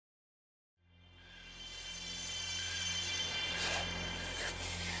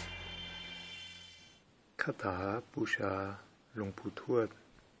Katha, Bucha, Luang Thuad.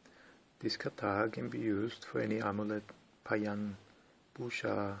 This Katha can be used for any amulet, payan,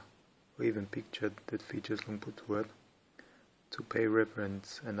 Bucha, or even picture that features Luang Thuad to pay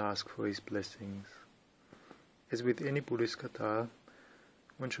reverence and ask for his blessings. As with any Buddhist Katha,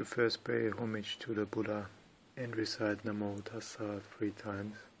 one should first pay homage to the Buddha and recite Namo Tassa 3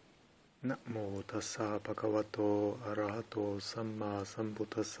 times. Namo Tassa pakawadto arahadto sammaa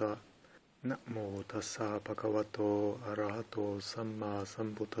samputtassa. Namo Tassa pakawadto arahadto sammaa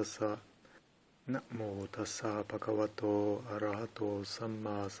samputtassa. Namo Tassa pakawadto arahadto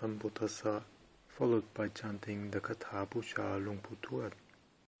sammaa samputtassa, followed by chanting the Katha Bucha Luang Thuad.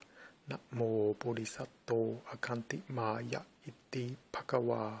 NaMo PoTiSadt KanDti MaaYa iti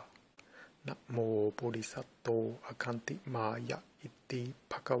pakawa. NaMo PoTiSadt KanDti MaaYa iti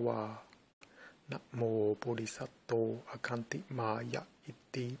pakawa. NaMo PoTiSadt KanDti MaaYa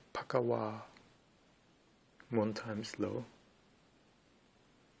iti pakawa. 1 time slow.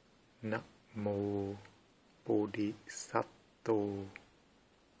 NaMo PoTiSadt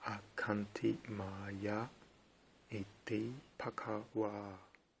KanDti MaaYa iti pakawa.